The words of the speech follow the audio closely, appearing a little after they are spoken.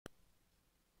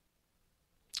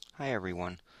Hi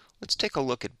everyone. Let's take a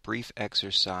look at brief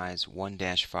exercise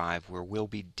 1-5 where we'll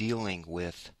be dealing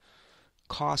with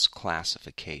cost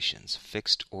classifications,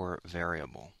 fixed or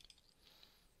variable.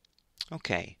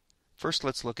 Okay, first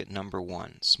let's look at number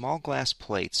 1. Small glass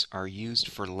plates are used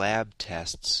for lab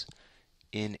tests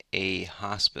in a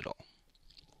hospital.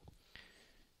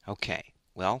 Okay,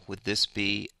 well, would this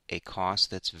be a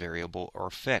cost that's variable or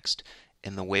fixed?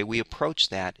 And the way we approach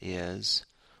that is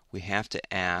we have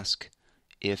to ask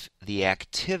if the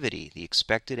activity, the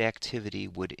expected activity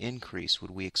would increase.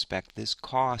 Would we expect this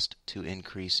cost to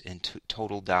increase in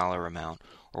total dollar amount,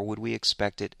 or would we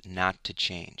expect it not to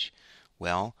change?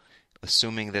 Well,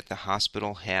 assuming that the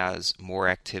hospital has more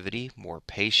activity, more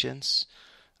patients,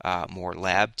 more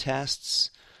lab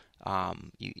tests,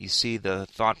 you see the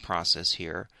thought process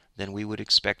here, then we would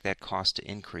expect that cost to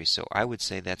increase. So I would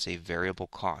say that's a variable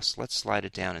cost. Let's slide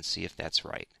it down and see if that's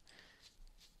right.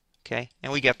 Okay,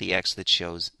 and we got the X that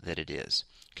shows that it is.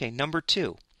 Okay, number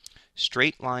 2,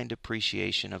 straight line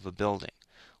depreciation of a building.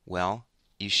 Well,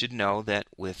 you should know that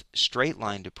with straight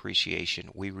line depreciation,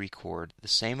 we record the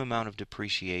same amount of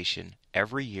depreciation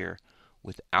every year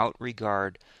without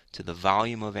regard to the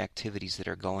volume of activities that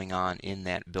are going on in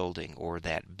that building or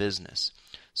that business.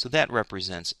 So that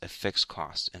represents a fixed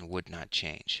cost and would not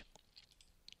change.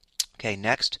 Okay,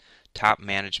 next, top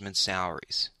management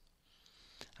salaries.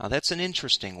 Now that's an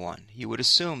interesting one. You would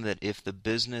assume that if the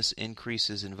business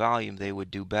increases in volume, they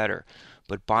would do better.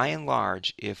 But by and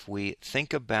large, if we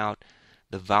think about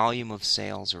the volume of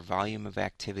sales or volume of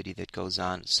activity that goes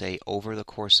on, say, over the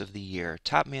course of the year,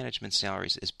 top management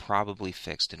salaries is probably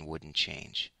fixed and wouldn't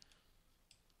change.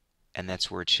 And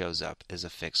that's where it shows up as a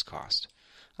fixed cost.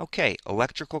 Okay,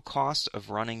 electrical cost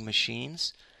of running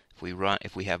machines.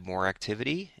 If we have more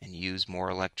activity and use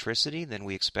more electricity, then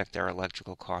we expect our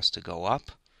electrical cost to go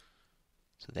up.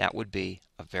 So that would be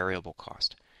a variable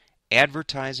cost.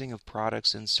 Advertising of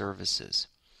products and services.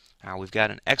 Now we've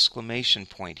got an exclamation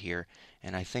point here,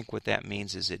 and I think what that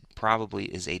means is it probably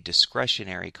is a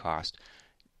discretionary cost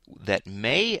that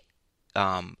may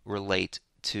relate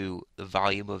to the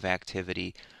volume of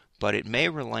activity, but it may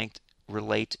relate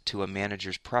to a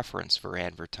manager's preference for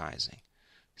advertising.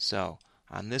 So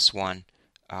on this one,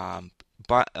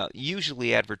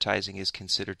 usually advertising is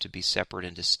considered to be separate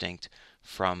and distinct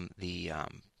from the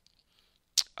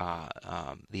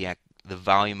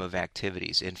volume of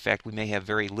activities. In fact, we may have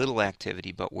very little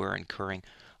activity, but we're incurring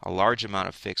a large amount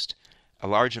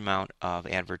of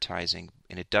advertising,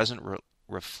 and it doesn't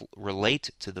relate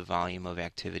to the volume of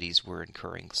activities we're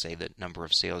incurring, say the number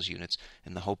of sales units,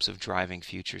 in the hopes of driving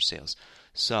future sales.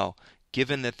 So,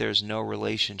 given that there's no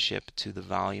relationship to the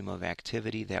volume of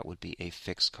activity, that would be a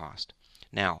fixed cost.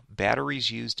 Now,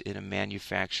 batteries used in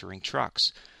manufacturing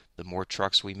trucks. The more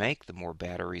trucks we make, the more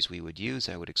batteries we would use.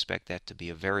 I would expect that to be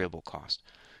a variable cost.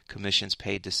 Commissions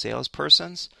paid to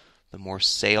salespersons. The more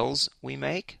sales we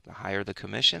make, the higher the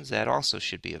commissions. That also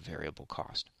should be a variable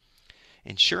cost.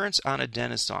 Insurance on a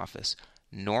dentist's office.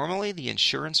 Normally, the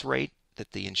insurance rate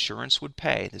that the insurance would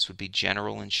pay, this would be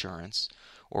general insurance,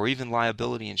 or even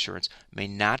liability insurance, may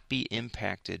not be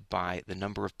impacted by the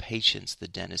number of patients the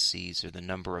dentist sees, or the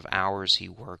number of hours he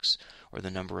works, or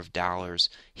the number of dollars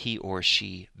he or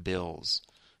she bills.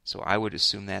 So I would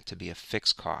assume that to be a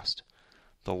fixed cost.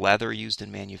 The leather used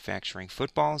in manufacturing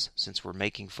footballs, since we're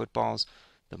making footballs,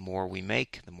 the more we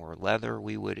make, the more leather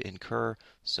we would incur,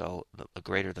 so the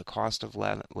greater the cost of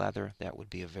leather, that would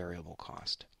be a variable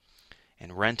cost.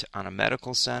 And rent on a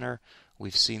medical center,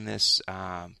 we've seen this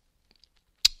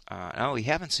we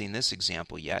haven't seen this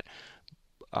example yet.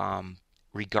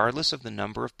 Regardless of the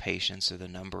number of patients or the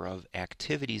number of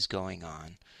activities going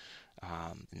on,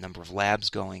 the number of labs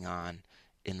going on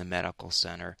in the medical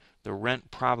center, the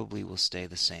rent probably will stay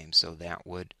the same, so that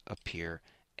would appear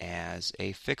as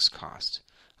a fixed cost.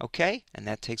 Okay, and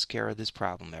that takes care of this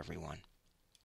problem, everyone.